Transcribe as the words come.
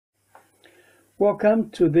Welcome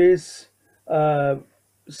to this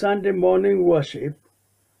Sunday morning worship,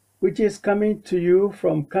 which is coming to you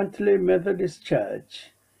from Cantley Methodist Church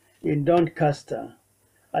in Doncaster.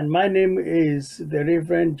 And my name is the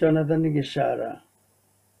Reverend Jonathan Gichaara.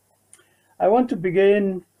 I want to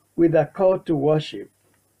begin with a call to worship.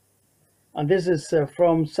 And this is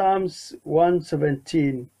from Psalms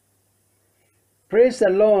 117. Praise the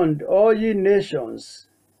Lord, all ye nations.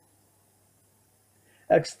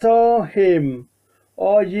 Extol him,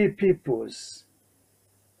 all ye peoples.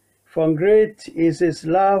 For great is his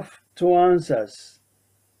love towards us,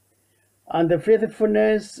 and the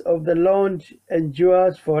faithfulness of the Lord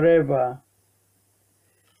endures forever.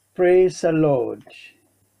 Praise the Lord.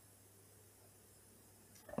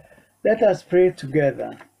 Let us pray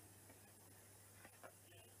together.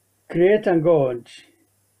 Creator God,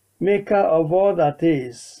 Maker of all that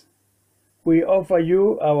is, we offer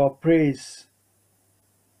you our praise.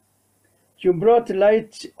 You brought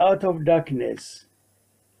light out of darkness,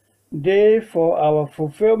 day for our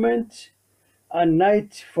fulfillment and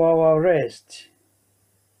night for our rest.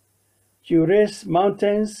 You raised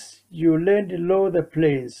mountains, you laid low the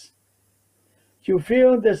plains. You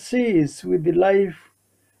filled the seas with the life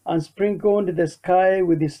and sprinkled the sky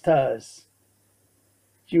with the stars.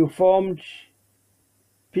 You formed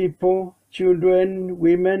people, children,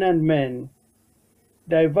 women, and men,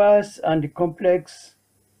 diverse and complex,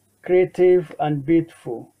 creative and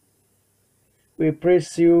beautiful. We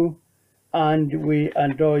praise you and we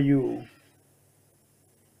adore you.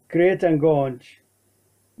 Creator God,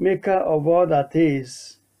 Maker of all that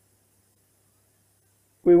is,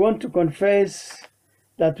 we want to confess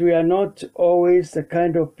that we are not always the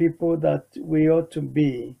kind of people that we ought to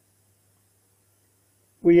be.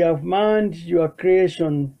 We have marred your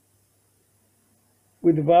creation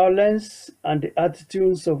with violence and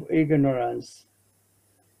attitudes of ignorance.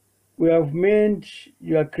 We have made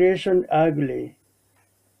your creation ugly.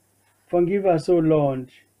 Forgive us, O Lord,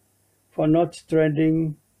 for not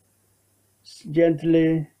treading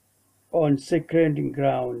gently on sacred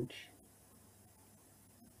ground.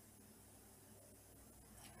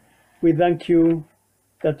 We thank you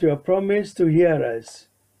that you have promised to hear us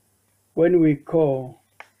when we call,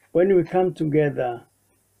 when we come together,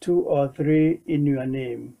 2 or 3 in your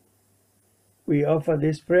name. We offer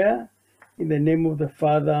this prayer in the name of the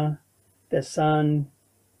Father, the Son,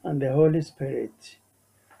 and the Holy Spirit.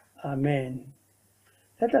 Amen.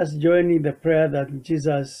 Let us join in the prayer that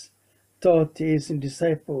Jesus taught his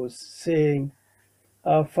disciples, saying,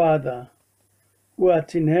 Our Father, who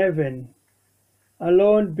art in heaven,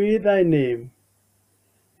 hallowed be thy name.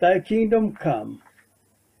 Thy kingdom come.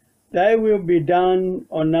 Thy will be done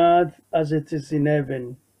on earth as it is in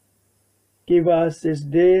heaven. Give us this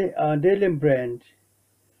day our daily bread,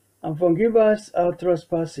 and forgive us our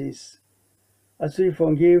trespasses, as we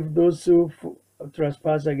forgive those who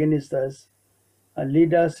trespass against us. And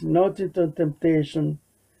lead us not into temptation,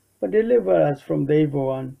 but deliver us from the evil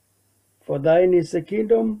one. For thine is the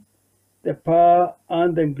kingdom, the power,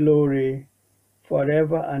 and the glory,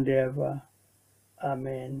 forever and ever.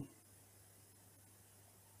 Amen.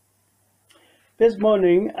 This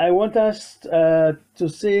morning, I want us to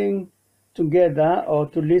sing together or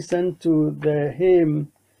to listen to the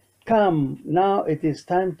hymn, Come, Now It Is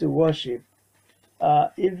Time to Worship.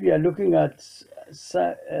 If you are looking at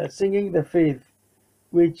singing the faith,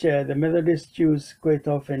 which the Methodists choose quite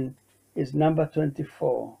often, is number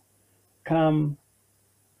 24. Come,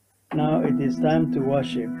 now it is time to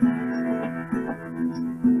worship.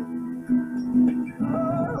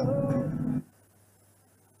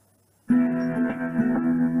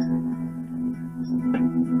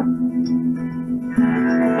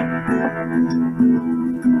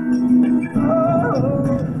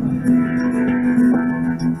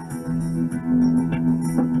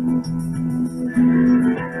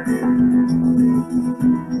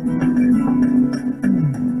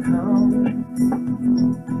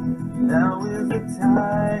 Now is the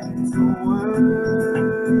time to worship.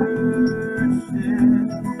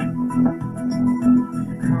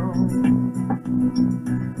 Come.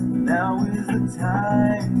 Now is the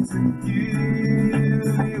time to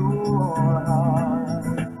give your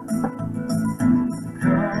heart.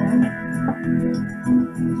 Come,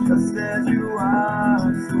 just as you are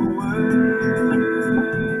to worship.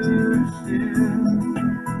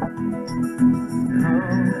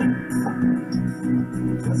 Come.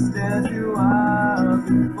 Just as you are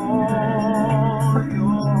before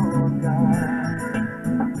your God.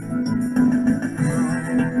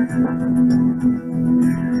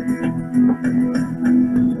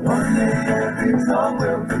 One day every tongue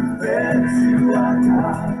will confess you are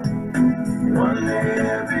God. One day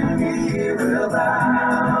every knee will bow.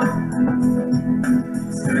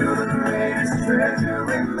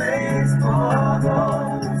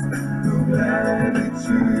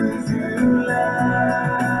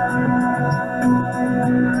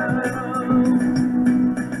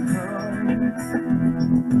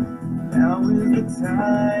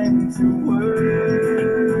 time to worship.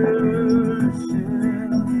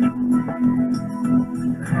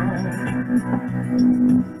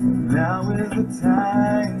 Now is the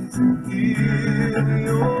time to give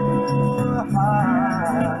your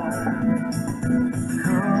heart.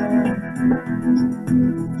 Come,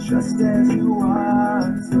 just as you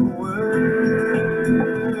are to worship.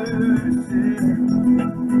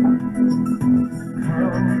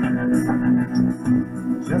 Come,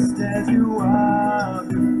 just as you are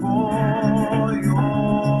before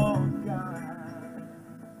your God.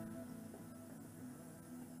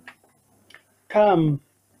 Come,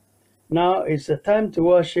 now is the time to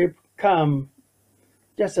worship. Come,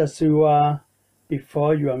 just as you are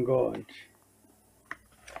before your God.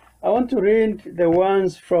 I want to read the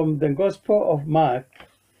ones from the Gospel of Mark,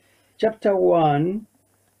 chapter 1,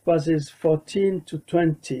 verses 14 to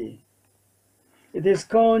 20. It is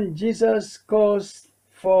called Jesus Calls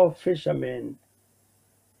for Fishermen.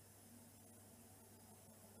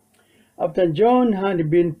 After John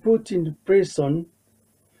had been put into prison,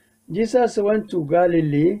 Jesus went to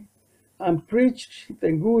Galilee and preached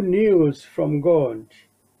the good news from God.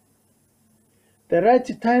 The right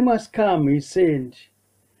time has come, he said.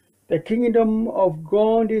 The kingdom of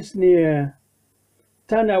God is near.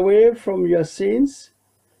 Turn away from your sins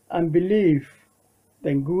and believe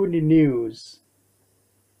the good news.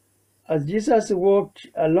 As Jesus walked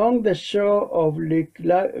along the shore of Lake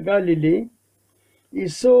Galilee, he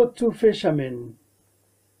saw two fishermen,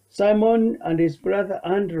 Simon and his brother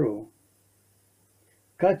Andrew,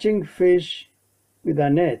 catching fish with a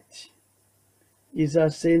net.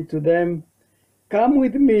 Jesus said to them, "Come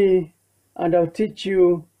with me, and I'll teach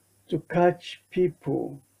you to catch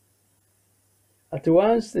people." At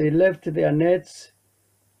once they left their nets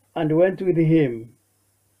and went with him.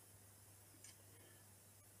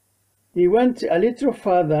 He went a little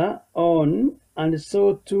farther on and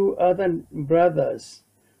saw two other brothers,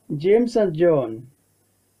 James and John.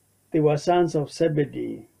 They were sons of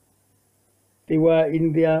Zebedee. They were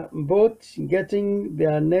in their boat getting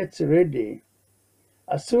their nets ready.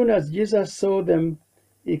 As soon as Jesus saw them,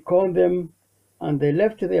 he called them, and they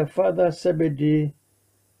left their father Zebedee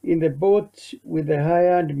in the boat with the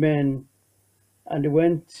hired men and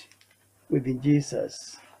went with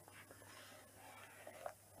Jesus.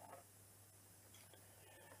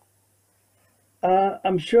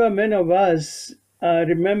 I'm sure many of us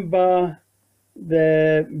remember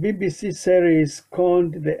the BBC series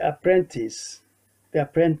called The Apprentice. The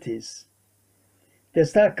Apprentice. The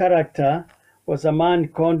star character was a man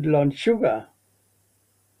called Lon Sugar.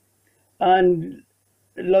 And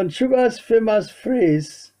Lon Sugar's famous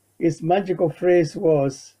phrase, his magical phrase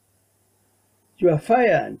was, "You are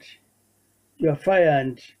fired. You are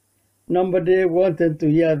fired." Nobody wanted to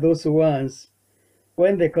hear those ones.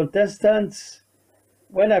 When a contestant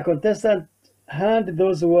heard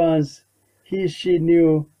those ones, she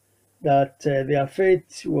knew that their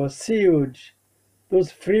fate was sealed.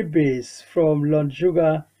 Those freebies from Lon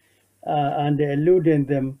Sugar and eluding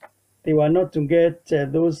them, they were not to get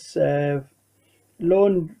those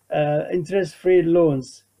interest-free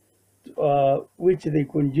loans which they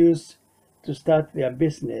could use to start their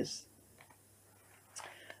business.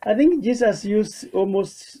 I think Jesus used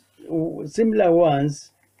almost similar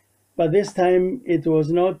ones, but this time it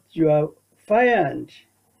was not "you are fired."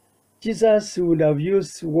 Jesus would have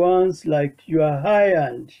used ones like "you are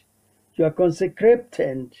hired," "you are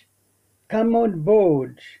consecrated," "come on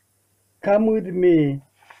board," "come with me,"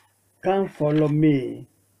 "come follow me."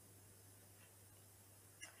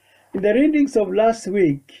 In the readings of last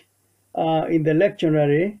week in the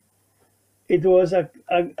lectionary, it was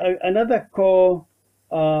another call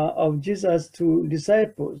of Jesus to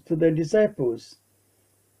the disciples.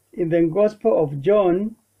 In the Gospel of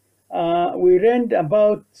John, we read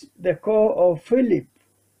about the call of Philip.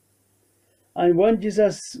 And when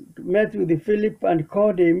Jesus met with Philip and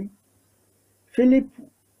called him, Philip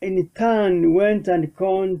in turn went and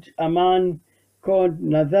called a man called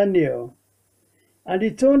Nathanael. And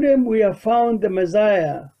he told him, "We have found the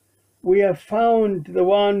Messiah. We have found the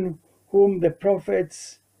one whom the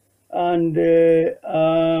prophets and the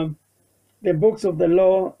books of the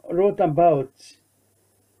law wrote about.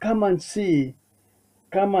 Come and see.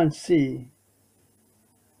 Come and see."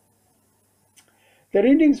 The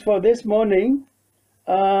readings for this morning,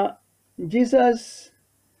 Jesus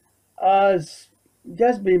has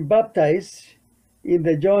just been baptized in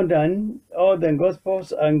the Jordan. All the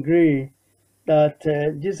Gospels agree that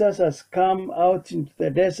Jesus has come out into the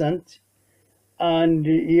desert and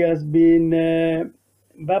he has been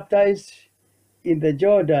baptized in the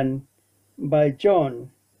Jordan by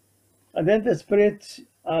John. And then the Spirit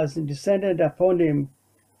has descended upon him,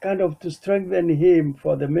 kind of to strengthen him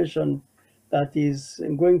for the mission that he's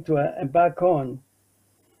going to embark on.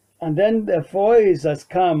 And then the voice has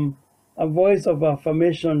come, a voice of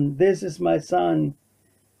affirmation. This is my son,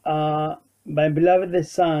 my beloved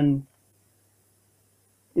son.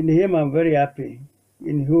 In him I'm very happy,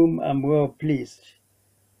 in whom I'm well pleased.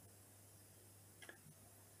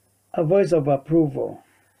 A voice of approval.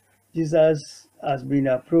 Jesus has been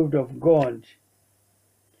approved of God.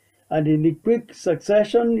 And in quick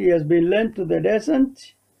succession, he has been led to the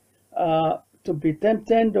desert to be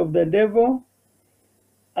tempted of the devil.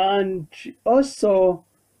 And also,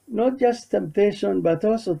 not just temptation, but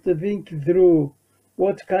also to think through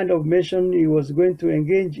what kind of mission he was going to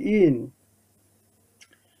engage in.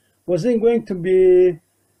 Was he going to be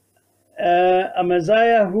a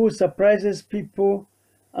Messiah who surprises people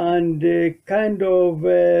and kind of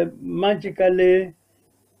magically,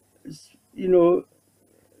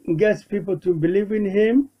 gets people to believe in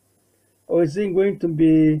him? Or is he going to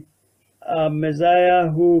be a Messiah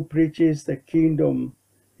who preaches the kingdom?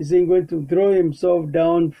 Is he going to throw himself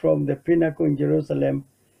down from the pinnacle in Jerusalem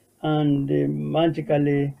and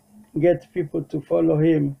magically get people to follow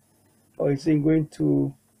him? Or is he going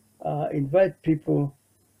to invite people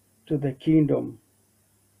to the kingdom?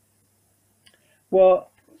 Well,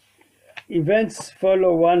 events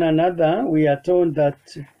follow one another. We are told that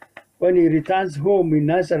when he returns home in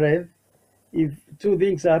Nazareth, if two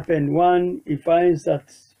things happen. One, he finds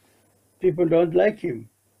that people don't like him.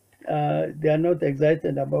 They are not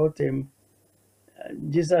excited about him.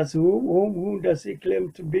 Jesus, who does he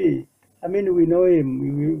claim to be? I mean, we know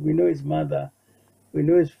him. We know his mother. We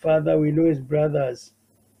know his father. We know his brothers.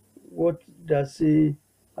 What does he?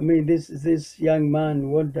 I mean, this young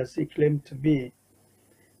man. What does he claim to be?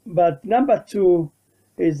 But number two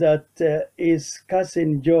is that his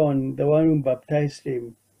cousin John, the one who baptized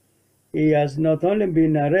him, he has not only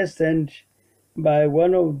been arrested by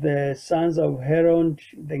one of the sons of Herod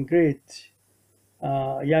the Great,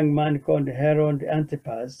 a young man called Herod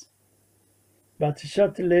Antipas, but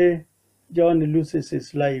shortly John loses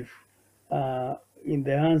his life in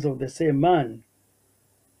the hands of the same man.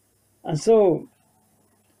 And so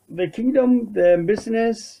the kingdom, the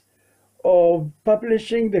business of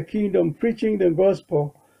publishing the kingdom, preaching the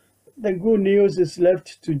gospel, the good news is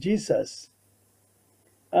left to Jesus.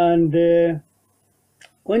 And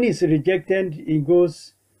when he's rejected, he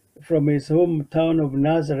goes from his hometown of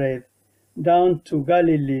Nazareth down to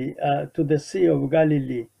Galilee, to the Sea of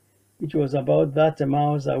Galilee, which was about 30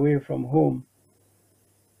 miles away from home.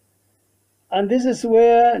 And this is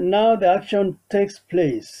where now the action takes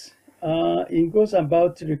place. He goes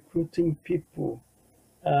about recruiting people.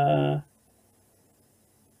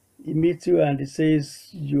 He meets you and he says,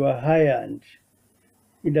 you are hired.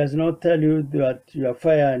 He does not tell you that you are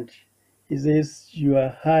fired. He says, you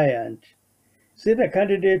are hired. See, the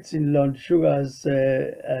candidates in Lord Sugar's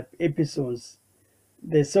episodes,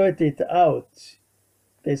 they sort it out.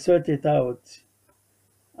 They sort it out.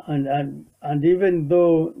 And even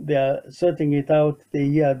though they are sorting it out, they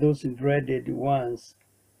hear those dreaded ones.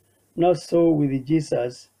 Not so with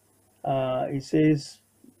Jesus. He says,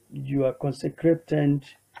 you are consecrated,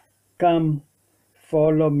 come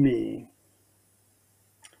follow me.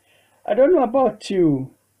 I don't know about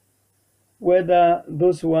you, whether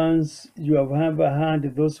those ones, you have ever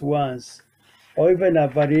heard those ones, or even a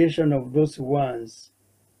variation of those ones.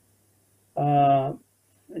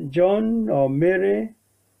 John or Mary,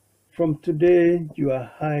 from today you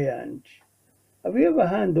are hired. Have you ever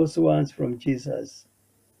heard those ones from Jesus?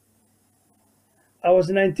 I was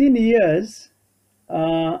 19 years.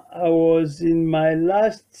 I was in my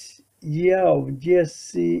last year of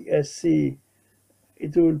GSC.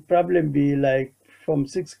 It would probably be like from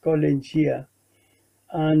 6th college here.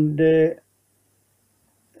 And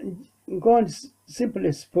God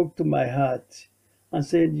simply spoke to my heart and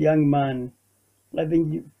said, young man, I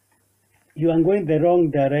think you are going the wrong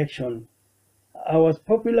direction. I was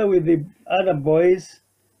popular with the other boys.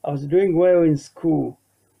 I was doing well in school.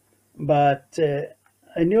 But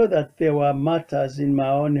I knew that there were matters in my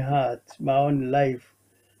own heart, my own life,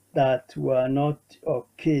 that were not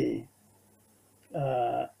okay.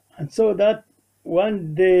 And so that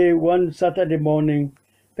one day, one Saturday morning,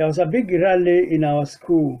 there was a big rally in our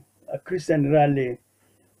school, a Christian rally.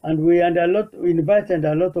 And we invited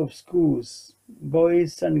a lot of schools,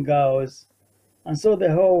 boys and girls. And so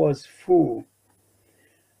the hall was full.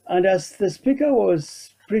 And as the speaker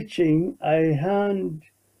was preaching, I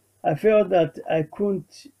felt that I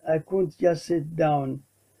couldn't just sit down.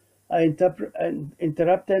 I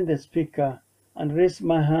interrupted the speaker and raised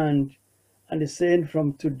my hand and said,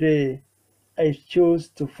 from today, I chose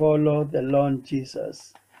to follow the Lord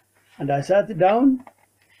Jesus. And I sat down.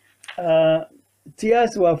 Uh,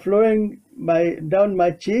 Tears were flowing down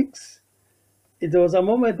my cheeks. It was a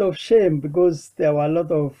moment of shame because there were a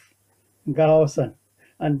lot of girls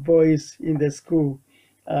and boys in the school,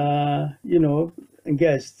 you know,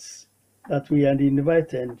 guests that we had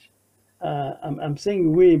invited. I'm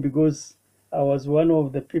saying we because I was one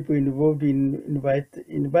of the people involved in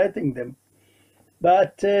inviting them.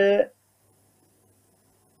 But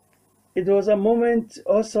it was a moment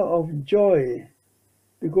also of joy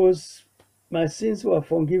because my sins were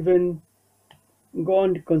forgiven.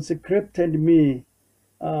 God consecrated me.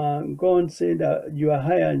 God said, you are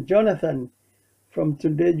higher. And Jonathan, from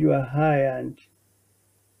today you are higher. And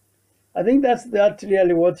I think that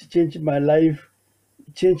really what changed my life,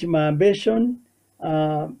 changed my ambition.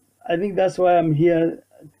 Uh, I think that's why I'm here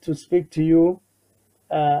to speak to you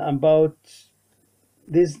about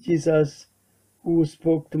this Jesus who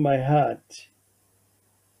spoke to my heart.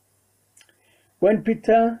 When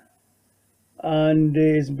Peter and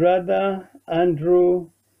his brother Andrew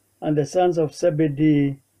and the sons of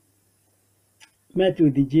Zebedee met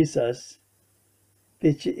with Jesus,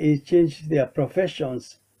 he changed their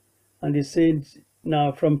professions and he said,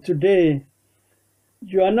 now from today,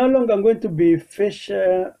 you are no longer going to be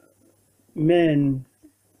fishermen.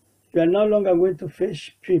 You are no longer going to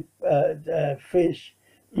fish. Fish.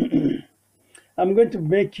 I'm going to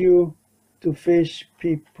make you to fish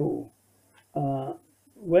people.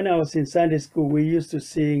 When I was in Sunday school, we used to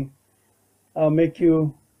sing, I'll make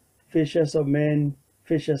you fishers of men,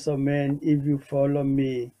 if you follow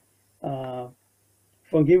me. Uh,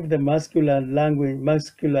 Forgive the masculine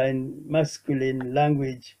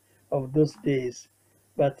language of those days.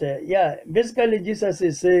 But yeah, basically Jesus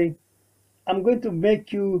is saying, I'm going to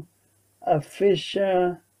make you a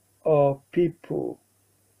fisher of people.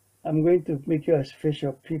 I'm going to make you a fisher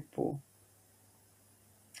of people.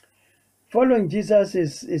 Following Jesus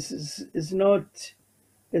is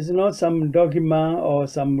not some dogma or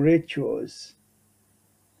some rituals.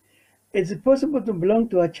 It's possible to belong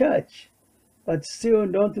to a church, but still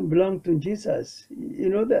don't belong to Jesus. You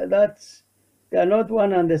know that's they are not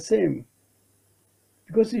one and the same.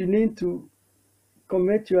 Because you need to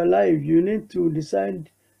commit your life. You need to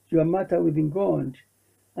decide your matter within God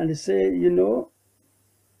and say, you know,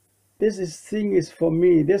 thing is for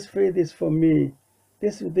me. This faith is for me.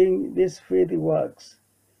 This faith works,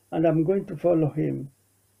 and I'm going to follow Him.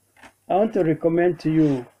 I want to recommend to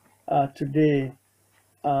you today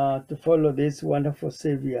to follow this wonderful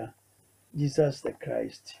Savior, Jesus the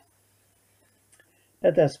Christ.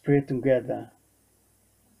 Let us pray together.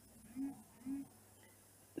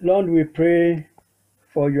 Lord, we pray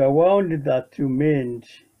for your wound that you made.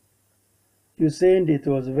 You said it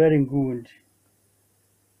was very good.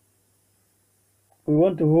 We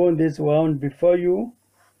want to hold this wound before you,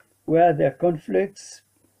 where there are conflicts,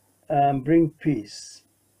 bring peace.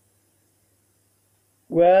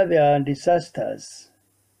 Where there are disasters,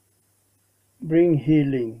 bring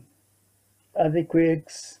healing.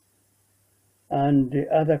 Earthquakes and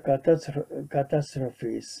other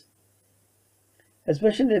catastrophes.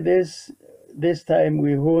 Especially this time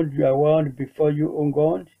we hold your wound before you, O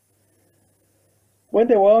God. When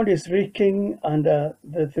the world is reeking under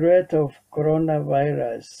the threat of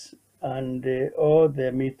coronavirus and all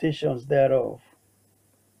the mutations thereof,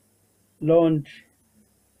 Lord,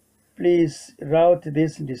 please rout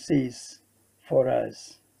this disease for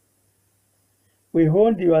us. We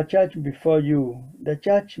hold your church before you, the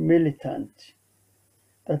church militant,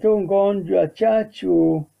 that, oh God, your church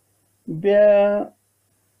will bear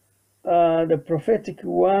the prophetic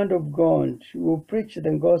word of God, will preach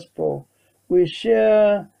the gospel, will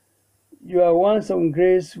share your words of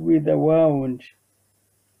grace with the world,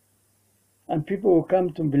 and people will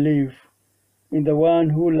come to believe in the one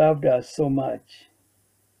who loved us so much.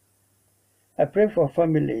 I pray for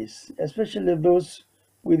families, especially those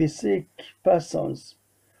with sick persons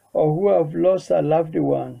or who have lost a loved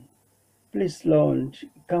one. Please, Lord,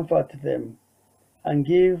 comfort them and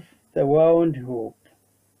give the world hope.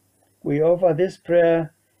 We offer this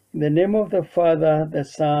prayer in the name of the Father, the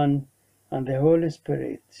Son, and the Holy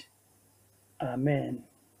Spirit. Amen.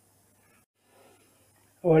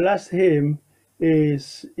 Our last hymn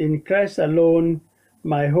is In Christ Alone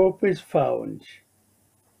My Hope is Found.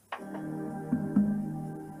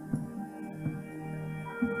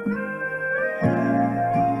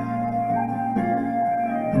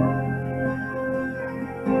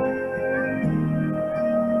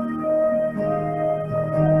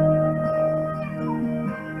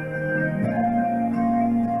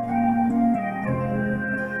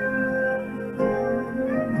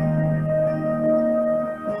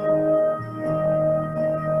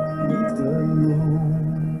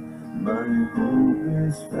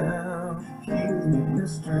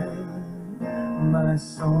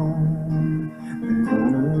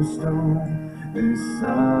 the stone, this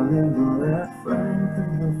solid left right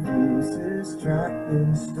through the fiercest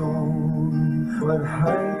trapping storm. What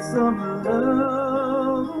heights of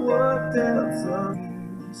love, what depths of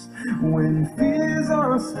peace, when fears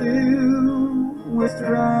are still, when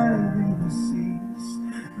striving cease,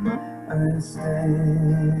 I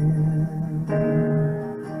stand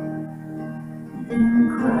in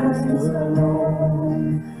Christ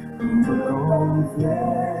alone, who took on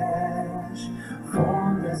flesh,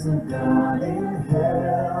 formed as a God in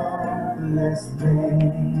helpless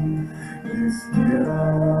pain. This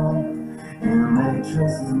guilt and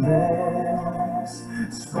righteousness,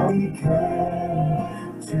 so he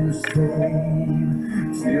came to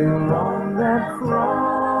save, till on that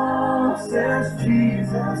cross as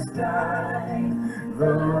Jesus died,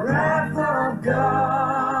 the wrath of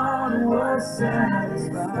God was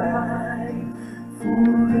satisfied. For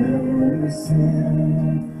every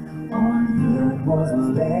sin on him was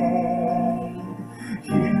laid,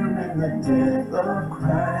 here in the death of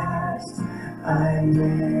Christ I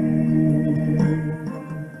live.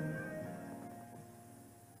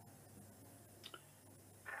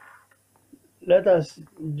 Let us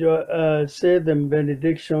say the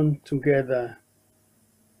benediction together.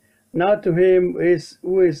 Now to him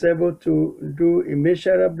who is able to do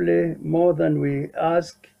immeasurably more than we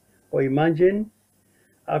ask or imagine,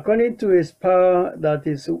 according to his power that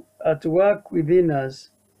is at work within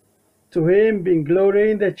us, to him be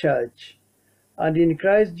glory in the church and in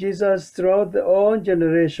Christ Jesus throughout all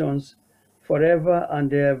generations, forever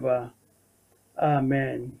and ever.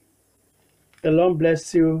 Amen. The Lord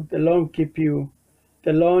bless you, the Lord keep you,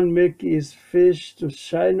 the Lord make his face to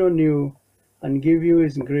shine on you and give you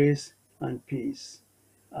his grace and peace.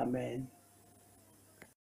 Amen.